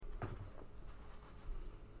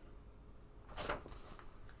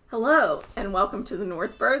Hello, and welcome to the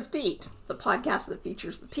North Boroughs Beat, the podcast that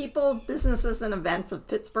features the people, businesses, and events of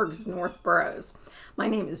Pittsburgh's North Boroughs. My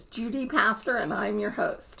name is Judy Pastor, and I'm your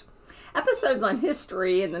host. Episodes on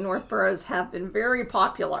history in the North Boroughs have been very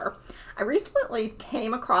popular. I recently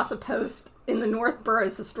came across a post in the North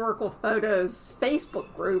Boroughs Historical Photos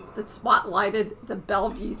Facebook group that spotlighted the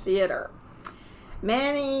Bellevue Theater.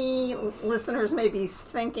 Many listeners may be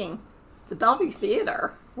thinking, the Bellevue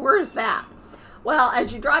Theater? Where is that? Well,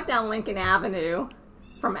 as you drive down Lincoln Avenue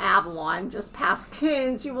from Avalon, just past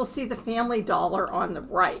Coons, you will see the Family Dollar on the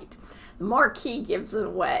right. The marquee gives it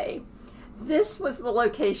away. This was the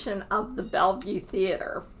location of the Bellevue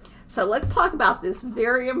Theater. So let's talk about this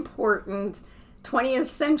very important 20th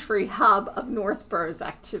century hub of North Boroughs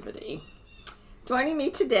activity. Joining me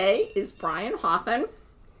today is Brian Hoffman,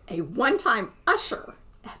 a one-time usher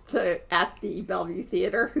at the Bellevue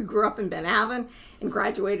Theater who grew up in Ben Avon and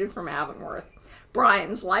graduated from Avonworth.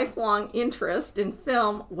 Brian's lifelong interest in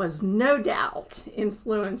film was no doubt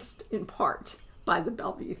influenced in part by the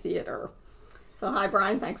Bellevue Theater. So hi,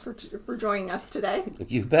 Brian. Thanks for joining us today.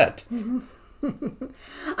 You bet.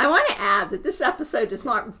 I want to add that this episode is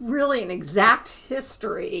not really an exact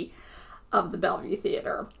history of the Bellevue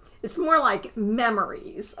Theater. It's more like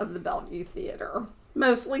memories of the Bellevue Theater,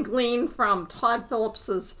 mostly gleaned from Todd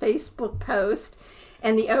Phillips's Facebook post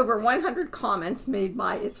and the over 100 comments made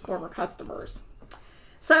by its former customers.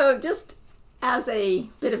 So just as a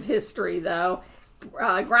bit of history, though,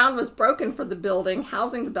 ground was broken for the building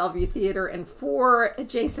housing the Bellevue Theater and 4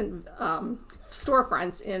 adjacent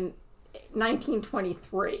storefronts in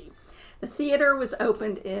 1923. The theater was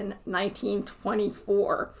opened in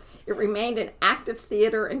 1924. It remained an active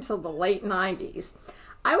theater until the late 90s.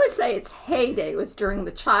 I would say its heyday was during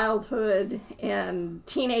the childhood and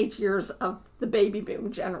teenage years of the baby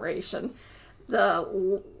boom generation,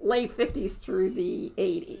 the late 50s through the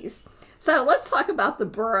 80s. So let's talk about the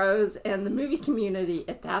boroughs and the movie community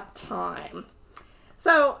at that time.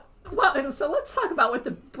 So let's talk about what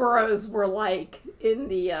the boroughs were like in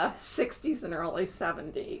the 60s and early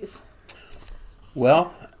 70s.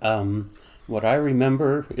 Well, what I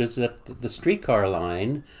remember is that the streetcar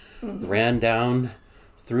line ran down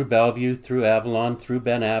through Bellevue, through Avalon, through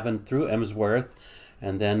Ben Avon, through Emsworth,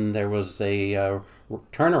 and then there was a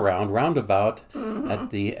turnaround roundabout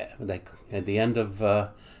at the end of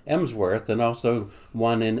Emsworth, and also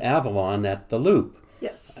one in Avalon at the Loop.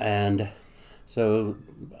 Yes. And so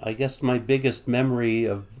I guess my biggest memory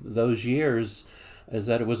of those years is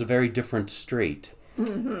that it was a very different street.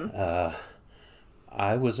 Mm-hmm.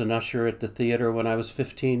 I was an usher at the theater when I was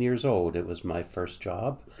 15 years old. It was my first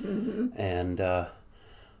job. Mm-hmm. And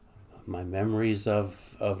my memories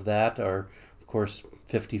of that are, of course,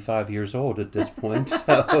 55 years old at this point.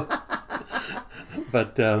 So,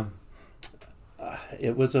 but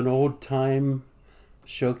it was an old-time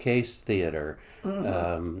showcase theater.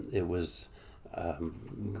 Mm-hmm. It was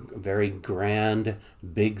very grand,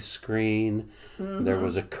 big screen. Mm-hmm. There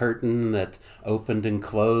was a curtain that opened and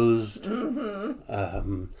closed.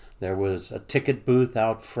 Mm-hmm. There was a ticket booth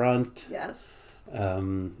out front. Yes.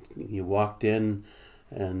 You walked in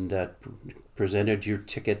and presented your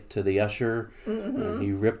ticket to the usher. Mm-hmm.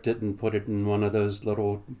 He ripped it and put it in one of those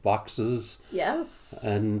little boxes. Yes.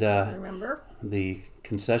 And I remember. The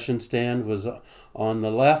concession stand was on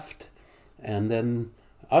the left, and then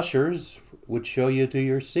ushers would show you to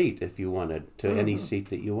your seat if you wanted, to any seat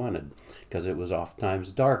that you wanted, because it was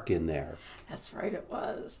oftentimes dark in there. That's right, it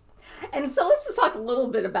was. And so let's just talk a little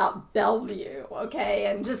bit about Bellevue, okay,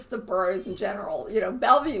 and just the boroughs in general. You know,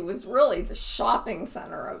 Bellevue was really the shopping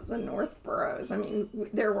center of the North Boroughs. I mean,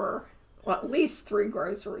 there were at least 3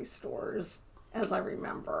 grocery stores, as I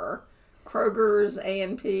remember. Kroger's,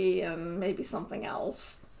 A&P, and maybe something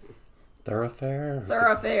else. Thoroughfare,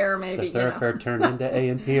 maybe. The Thoroughfare turned into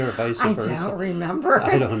A&P or vice versa. I don't remember.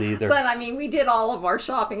 I don't either. But, I mean, we did all of our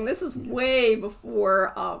shopping. This is way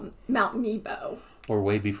before Mount Nebo. Or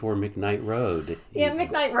way before McKnight Road. Yeah,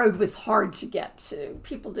 McKnight Road was hard to get to.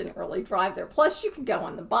 People didn't really drive there. Plus, you could go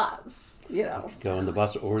on the bus, you know. You could go on the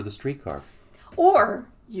bus or the streetcar. Or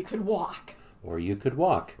you could walk.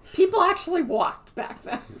 People actually walked back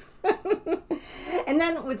then. And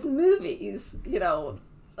then with movies, you know,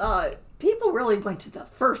 people really went to the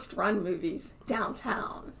first run movies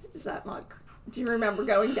downtown. Is that not? Do you remember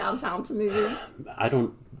going downtown to movies? I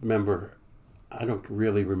don't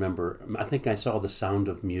really remember. I think I saw The Sound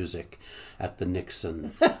of Music at the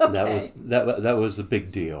Nixon. Okay. That was a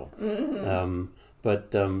big deal. Mm-hmm.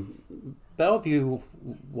 But Bellevue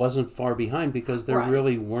wasn't far behind because there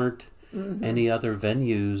really weren't any other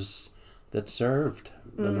venues that served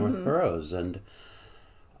the North Boroughs, and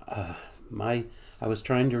I was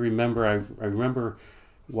trying to remember. I remember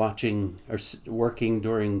watching or working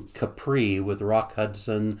during Capri with Rock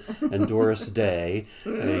Hudson and Doris Day,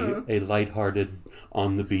 a lighthearted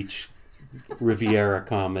on the beach Riviera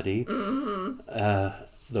comedy.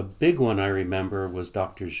 The big one I remember was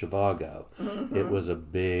Dr. Zhivago. It was a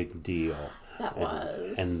big deal. That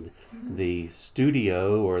was. And the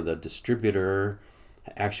studio or the distributor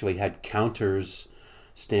actually had counters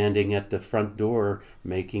standing at the front door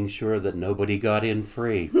making sure that nobody got in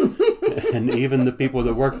free. And even the people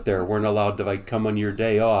that worked there weren't allowed to come on your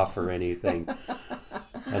day off or anything.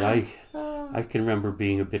 And I can remember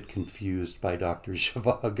being a bit confused by Dr.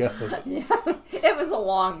 Zhivago. Yeah, it was a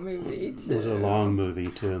long movie too. It was a long movie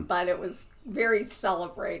too. But it was very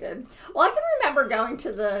celebrated. Well, I can remember going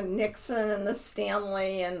to the Nixon and the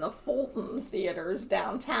Stanley and the Fulton theaters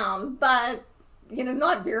downtown, but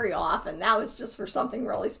not very often. That was just for something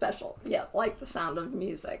really special. Yeah, like The Sound of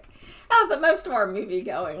Music. But most of our movie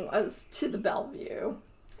going was to the Bellevue.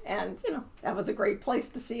 And, that was a great place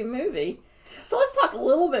to see a movie. So let's talk a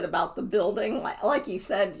little bit about the building. Like you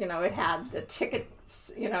said, it had the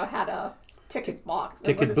tickets, had a ticket box.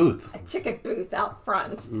 Ticket booth. A ticket booth out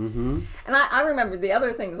front. Mm-hmm. And I remember the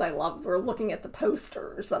other things I loved were looking at the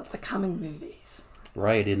posters of the coming movies.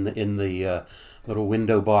 Right, in the little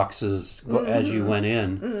window boxes as you went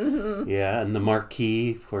in. Mm-hmm. Yeah, and the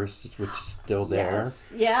marquee, of course, which is still there.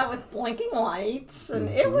 Yes, yeah, with blinking lights, and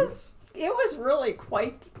it was really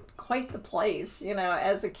quite the place.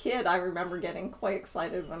 As a kid, I remember getting quite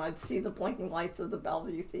excited when I'd see the blinking lights of the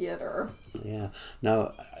Bellevue Theater. Yeah.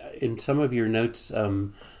 Now, in some of your notes,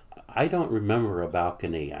 I don't remember a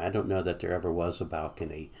balcony. I don't know that there ever was a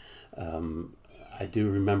balcony. I do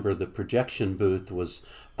remember the projection booth was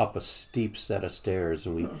up a steep set of stairs,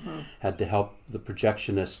 and we had to help the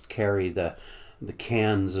projectionist carry the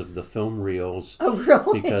cans of the film reels. Oh,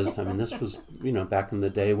 really? Because, this was, back in the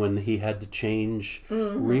day when he had to change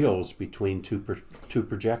reels between two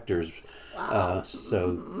projectors. Wow.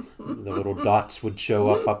 So the little dots would show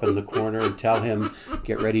up in the corner and tell him,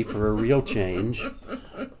 get ready for a reel change.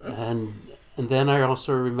 And then I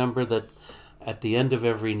also remember that at the end of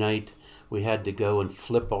every night, we had to go and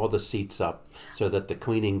flip all the seats up so that the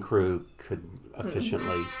cleaning crew could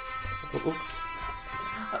efficiently...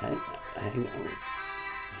 Hang on.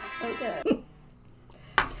 Okay.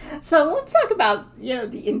 So let's talk about,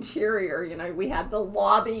 the interior. We had the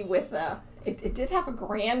lobby with it did have a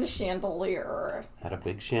grand chandelier. Had a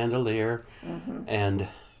big chandelier. And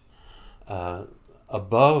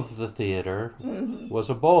above the theater was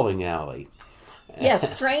a bowling alley.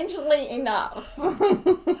 Yes, strangely enough.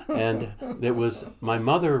 And my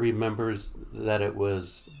mother remembers that it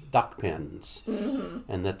was duck pins,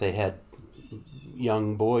 and that they had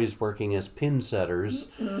young boys working as pin setters.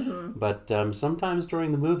 But sometimes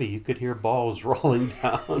during the movie you could hear balls rolling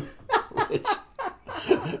down, which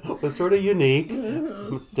was sort of unique.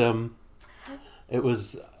 But, it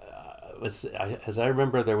was, as I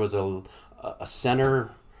remember, there was a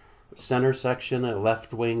center section, a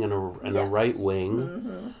left wing, and a right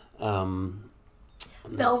wing.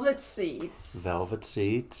 Velvet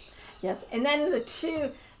seats. Yes, and then the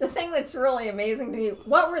thing that's really amazing to me,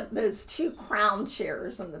 what were those two crown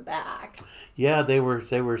chairs in the back? Yeah, they were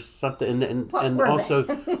something, and also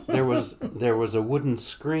there was a wooden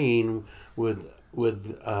screen with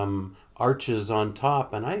arches on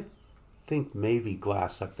top, and I think maybe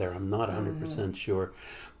glass up there. I'm not 100% sure.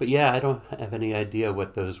 But yeah, I don't have any idea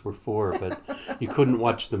what those were for, but you couldn't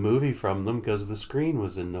watch the movie from them because the screen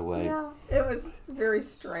was in the way. Yeah, it was very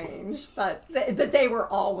strange, but they were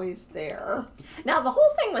always there. Now, the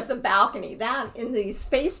whole thing with the balcony, that in these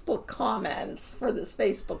Facebook comments for this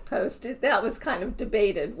Facebook post, that was kind of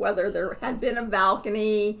debated whether there had been a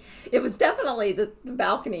balcony. It was definitely that the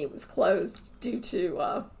balcony was closed due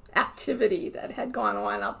to activity that had gone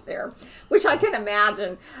on up there, which I can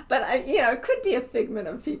imagine, but it could be a figment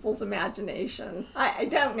of people's imagination. I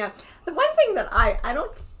don't know. The one thing that I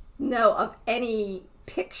don't know of any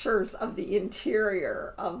pictures of the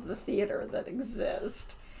interior of the theater that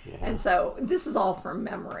exist. Yeah. And so this is all from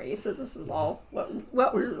memory, so this is all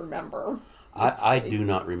what we remember. I do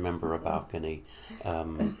not remember a balcony.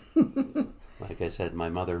 Like I said, my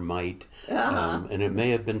mother might, and it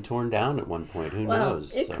may have been torn down at one point. Who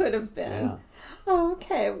knows? It could have been. Yeah.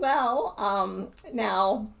 Okay, well,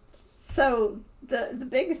 now, so the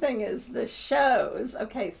big thing is the shows.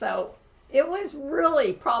 Okay, so it was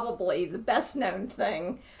really probably the best known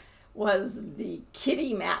thing was the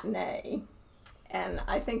Kitty Matinee. And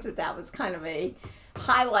I think that was kind of a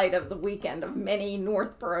highlight of the weekend of many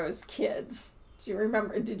Northborough's kids Do you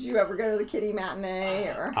remember? Did you ever go to the kiddie matinee?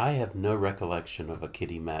 Or I have no recollection of a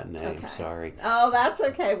kiddie matinee. Okay. I'm sorry. Oh, that's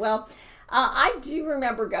okay. Well, I do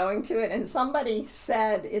remember going to it, and somebody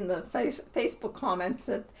said in the Facebook comments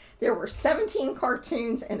that there were 17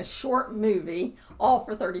 cartoons and a short movie, all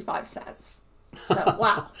for 35 cents. So,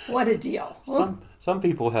 wow, what a deal. Some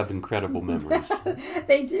people have incredible memories.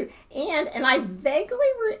 They do. And I vaguely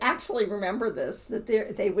actually remember this, that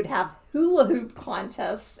they would have hula hoop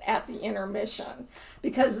contests at the intermission,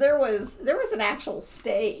 because there was an actual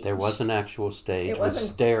stage. There was an actual stage with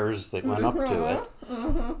wasn't- stairs that went up to it.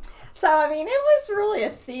 So, I mean, it was really a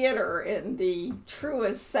theater in the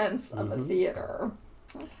truest sense of a theater.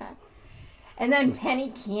 Okay. And then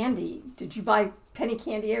penny candy. Did you buy penny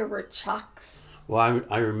candy over at Chuck's? Well,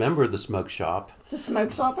 I remember the smoke shop. The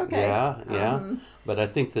smoke shop? Okay. Yeah. But I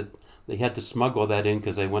think that they had to smuggle that in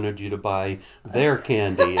because they wanted you to buy their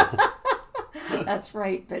candy. That's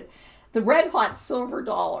right. But the Red Hot Silver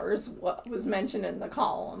Dollars was mentioned in the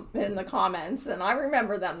comments, and I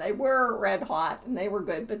remember them. They were red hot and they were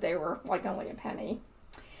good, but they were like only a penny.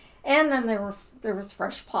 And then there was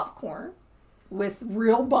fresh popcorn with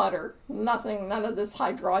real butter. None of this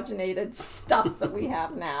hydrogenated stuff that we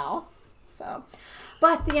have now. So,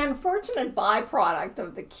 but the unfortunate byproduct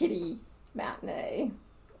of the kiddie matinee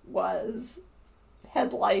was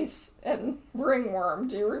head lice and ringworm.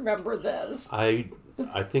 Do you remember this? I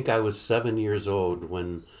think I was 7 years old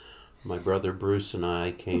when my brother Bruce and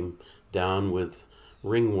I came down with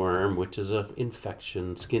ringworm, which is a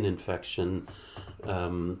skin infection,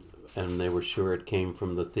 and they were sure it came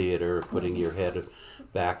from the theater, putting your head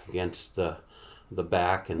back against the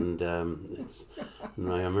back, and I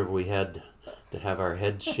remember we had to have our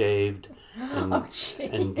heads shaved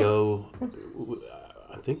and go.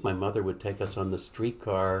 I think my mother would take us on the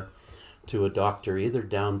streetcar to a doctor either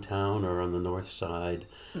downtown or on the north side,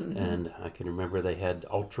 and I can remember they had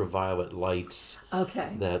ultraviolet lights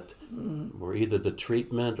that were either the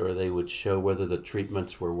treatment or they would show whether the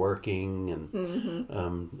treatments were working, and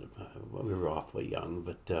well, we were awfully young,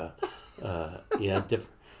 but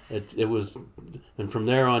it was, and from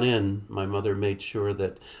there on in, my mother made sure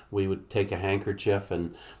that we would take a handkerchief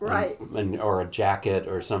and or a jacket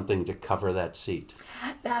or something to cover that seat.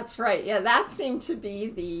 That's right. Yeah, that seemed to be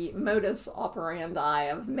the modus operandi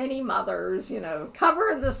of many mothers.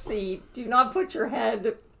 Cover the seat. Do not put your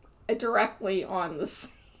head directly on the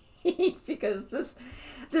seat, because this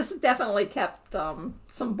definitely kept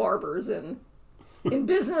some barbers in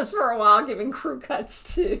business for a while, giving crew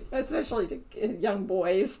cuts especially to young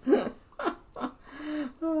boys.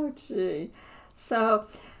 Oh, gee. So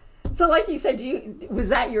like you said, was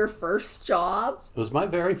that your first job? It was my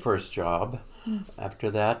very first job.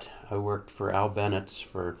 After that, I worked for Al Bennett's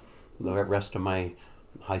for the rest of my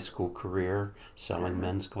high school career, selling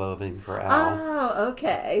men's clothing for Al. Oh,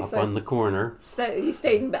 okay. Up on the corner. So you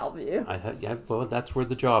stayed in Bellevue. Well, that's where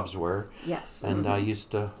the jobs were. Yes. And I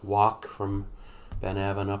used to walk from Ben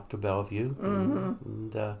Avon up to Bellevue,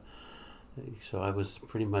 and so I was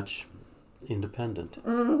pretty much independent.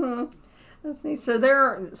 That's neat.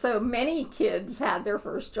 So many kids had their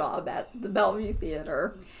first job at the Bellevue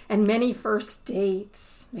Theater, and many first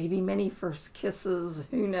dates, maybe many first kisses.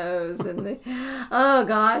 Who knows? And oh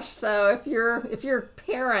gosh! So if you're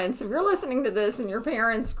listening to this and your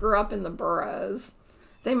parents grew up in the boroughs,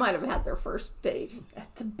 they might have had their first date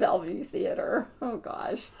at the Bellevue Theater. Oh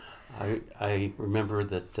gosh! I remember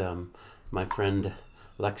that my friend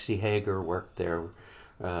Lexi Hager worked there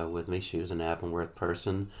with me. She was an Avonworth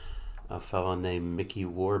person. A fellow named Mickey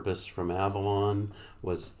Warbus from Avalon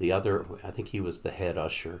was the other. I think he was the head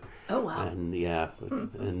usher. Oh wow! And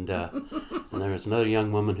and there was another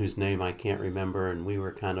young woman whose name I can't remember, and we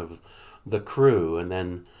were kind of the crew. And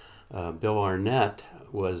then Bill Arnett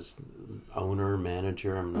was owner,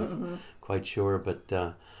 manager. I'm not quite sure,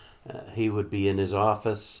 but he would be in his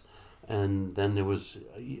office, and then there was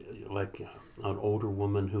like an older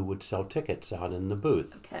woman who would sell tickets out in the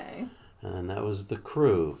booth. Okay. And that was the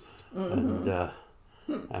crew. And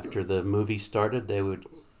after the movie started, they would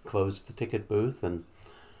close the ticket booth, and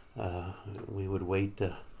we would wait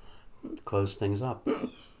to close things up.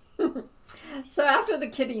 So after the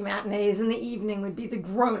kiddie matinees in the evening would be the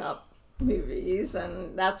grown-up movies,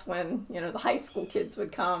 and that's when the high school kids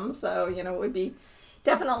would come. So it would be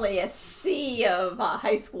definitely a sea of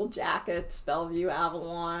high school jackets: Bellevue,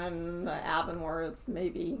 Avalon, Avonworth,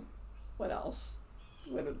 maybe what else?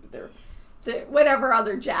 Whatever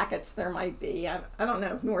other jackets there might be. I don't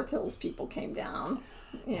know if North Hills people came down.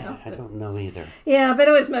 I don't know either. Yeah, but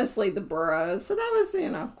it was mostly the boroughs, so that was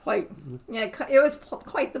quite. Yeah, it was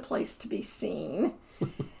quite the place to be seen,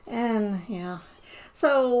 and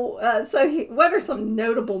What are some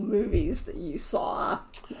notable movies that you saw?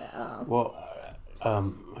 Well,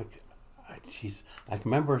 geez, I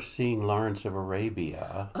can remember seeing Lawrence of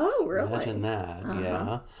Arabia. Oh, really? Imagine that,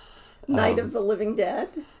 yeah. Night of the Living Dead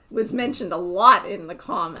was mentioned a lot in the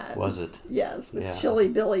comments. Was it? Yes, with Yeah. Chili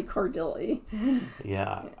Billy Cardilli.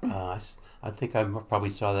 Yeah, I think I probably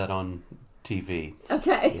saw that on TV.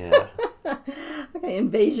 Okay. Yeah. Okay,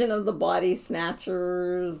 Invasion of the Body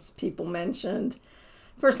Snatchers, people mentioned.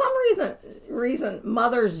 For some reason,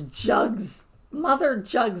 Mother Jugs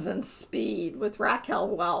and Speed with Raquel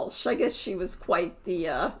Welch. I guess she was quite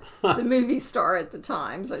the movie star at the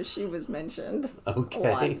time, so she was mentioned Okay.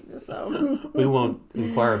 a lot. So We won't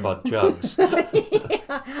inquire about Jugs.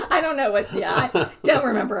 yeah, I don't know what. Yeah, I don't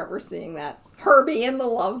remember ever seeing that. Herbie and the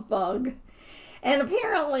Love Bug. And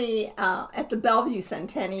apparently, at the Bellevue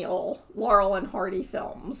Centennial, Laurel and Hardy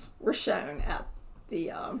films were shown at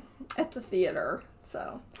the theater.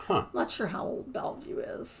 So, I'm not sure how old Bellevue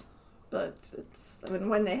is, but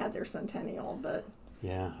when they had their centennial, but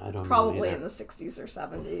Yeah, I don't know probably either. in the 60s or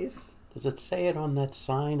 70s. Does it say it on that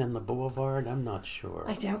sign on the boulevard? I'm not sure.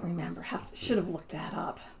 I don't remember. Should have looked that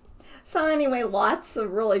up. So anyway, lots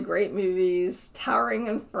of really great movies: Towering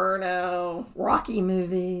Inferno, Rocky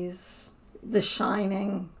movies, The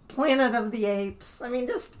Shining, Planet of the Apes. I mean,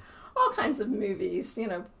 just all kinds of movies,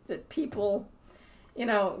 that people,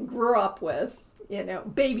 grew up with,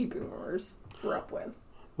 baby boomers grew up with.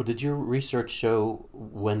 Well, did your research show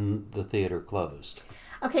when the theater closed?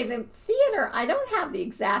 Okay, the theater, I don't have the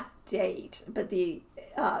exact date, but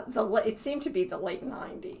it seemed to be the late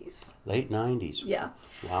 90s. Late 90s? Yeah.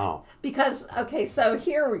 Wow. Because, okay, so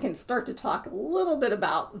here we can start to talk a little bit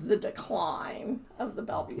about the decline of the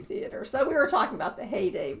Bellevue Theater. So we were talking about the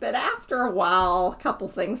heyday, but after a while, a couple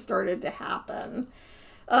things started to happen.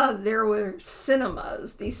 There were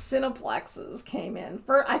cinemas. These cineplexes came in.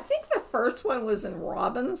 I think the first one was in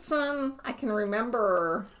Robinson. I can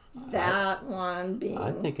remember that one being...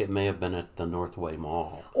 I think it may have been at the Northway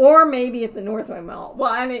Mall. Or maybe at the Northway Mall.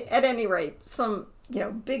 Well, at any rate, some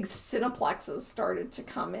big cineplexes started to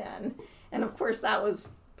come in. And of course, that was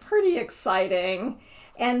pretty exciting.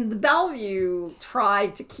 And the Bellevue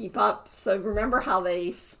tried to keep up. So remember how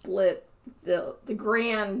they split the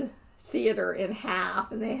Grand Theater in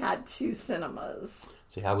half, and they had two cinemas.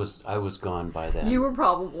 See, I was gone by then. You were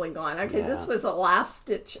probably gone. Okay, Yeah. This was a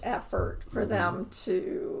last-ditch effort for them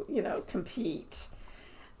to, compete.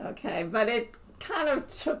 Okay, but it kind of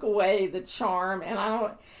took away the charm,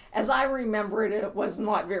 and as I remember it, it was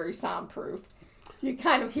not very soundproof. You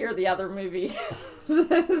kind of hear the other movie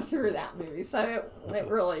through that movie, so it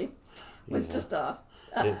really was just a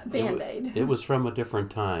Band-Aid. It was from a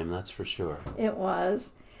different time, that's for sure. It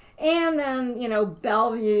was. And then,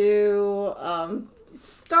 Bellevue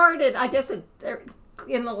started, I guess, in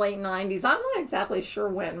the late 90s. I'm not exactly sure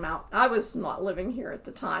when I was not living here at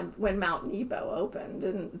the time, when Mount Nebo opened.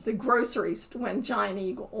 And the groceries, when Giant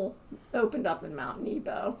Eagle opened up in Mount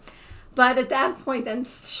Nebo. But at that point, then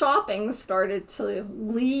shopping started to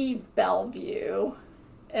leave Bellevue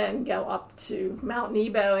and go up to Mount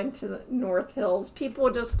Nebo into the North Hills.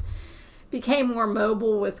 People just became more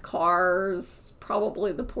mobile with cars.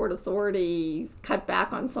 Probably the Port Authority cut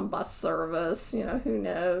back on some bus service, who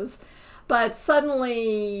knows. But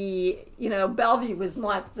suddenly, Bellevue was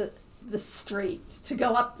not the street. To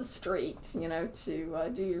go up the street, to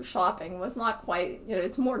do your shopping was not quite,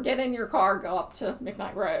 it's more get in your car, go up to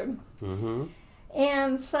McKnight Road. Mm-hmm.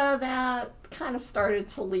 And so that kind of started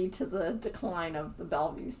to lead to the decline of the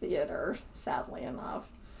Bellevue Theater, sadly enough.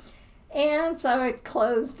 And so it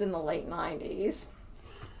closed in the late 90s.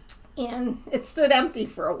 And it stood empty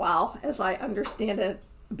for a while, as I understand it,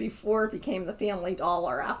 before it became the Family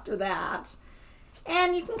Dollar after that.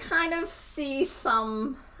 And you can kind of see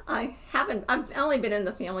I've only been in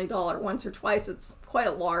the Family Dollar once or twice. It's quite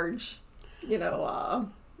a large,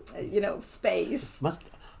 space.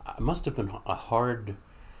 Must have been a hard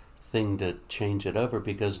thing to change it over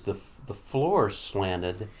because the floor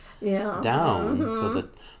slanted down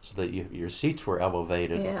so that your seats were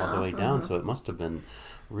elevated all the way down. So it must have been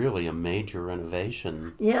really a major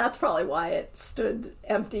renovation. Yeah, that's probably why it stood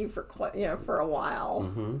empty for for a while.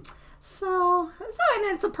 Mm-hmm. So and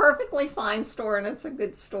it's a perfectly fine store and it's a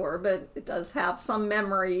good store, but it does have some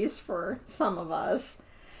memories for some of us.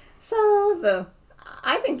 So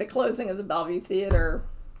I think the closing of the Bellevue Theater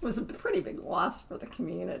was a pretty big loss for the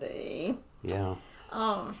community. Yeah.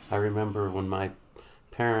 I remember when my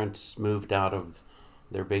parents moved out of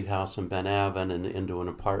their big house in Ben Avon and into an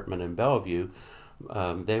apartment in Bellevue,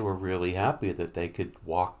 they were really happy that they could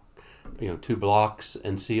walk 2 blocks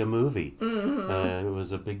and see a movie. It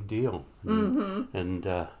was a big deal. And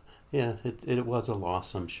yeah, it was a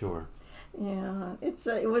loss, I'm sure. Yeah,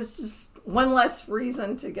 it was just one less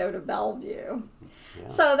reason to go to Bellevue. Yeah.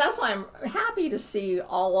 So that's why I'm happy to see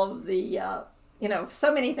all of the,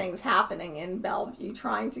 so many things happening in Bellevue,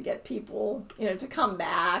 trying to get people, to come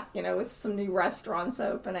back, with some new restaurants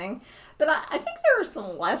opening. But I think there are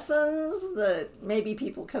some lessons that maybe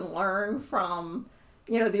people can learn from,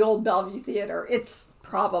 the old Bellevue Theater. It's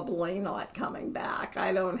probably not coming back.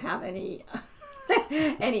 I don't have any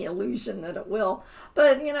illusion that it will.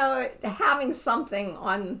 But, having something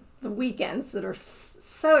on the weekends that are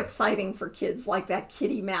so exciting for kids, like that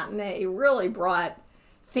kiddie matinee, really brought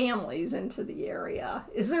families into the area.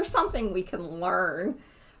 Is there something we can learn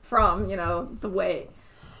from, the way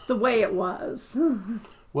it was?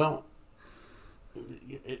 Well,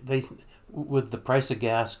 with the price of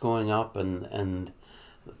gas going up and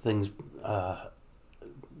things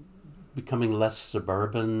becoming less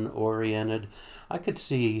suburban oriented, I could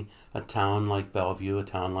see a town like Bellevue, a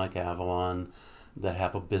town like Avalon, that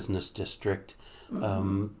have a business district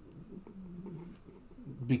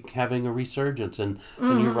having a resurgence. And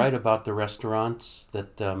you're right about the restaurants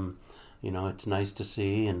that, it's nice to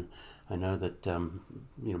see. And I know that,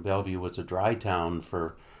 Bellevue was a dry town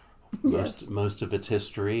for most of its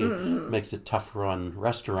history. It makes it tougher on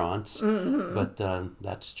restaurants, but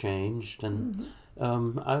that's changed. And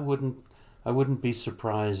I wouldn't be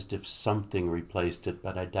surprised if something replaced it,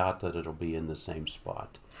 but I doubt that it'll be in the same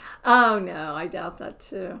spot. Oh, no, I doubt that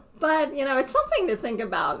too. But, it's something to think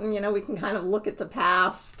about. And, we can kind of look at the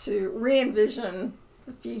past to re-envision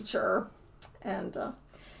the future. And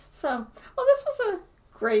this was a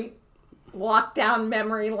great walk down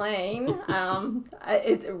memory lane.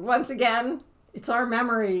 Once again, it's our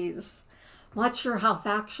memories. Not sure how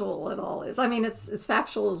factual it all is. I mean, it's as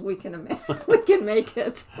factual as we can make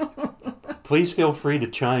it. Please feel free to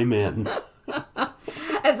chime in.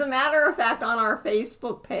 As a matter of fact, on our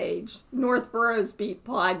Facebook page, North Boroughs Beat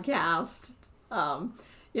Podcast,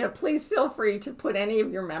 please feel free to put any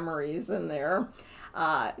of your memories in there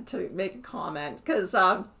to make a comment, because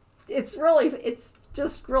it's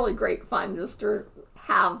just really great fun just to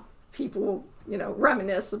have people,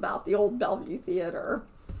 reminisce about the old Bellevue Theater.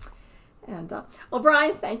 And,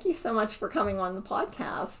 Brian, thank you so much for coming on the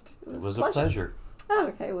podcast. It was a pleasure. Oh,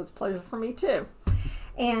 okay, it was a pleasure for me too.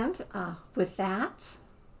 And with that,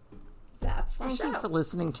 that's the show. Thank you for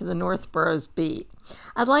listening to the North Boroughs Beat.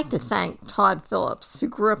 I'd like to thank Todd Phillips, who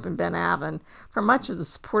grew up in Ben Avon, for much of the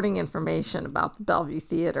supporting information about the Bellevue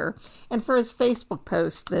Theater and for his Facebook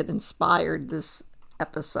post that inspired this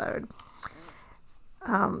episode.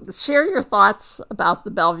 Share your thoughts about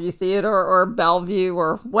the Bellevue Theater or Bellevue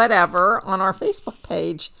or whatever on our Facebook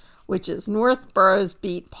page, which is North Boroughs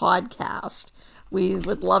Beat Podcast. We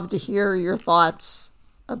would love to hear your thoughts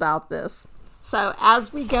about this. So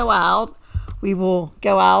as we go out, we will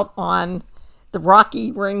go out on the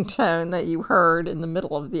Rocky ringtone that you heard in the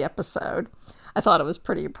middle of the episode. I thought it was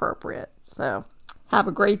pretty appropriate. So have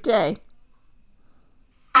a great day.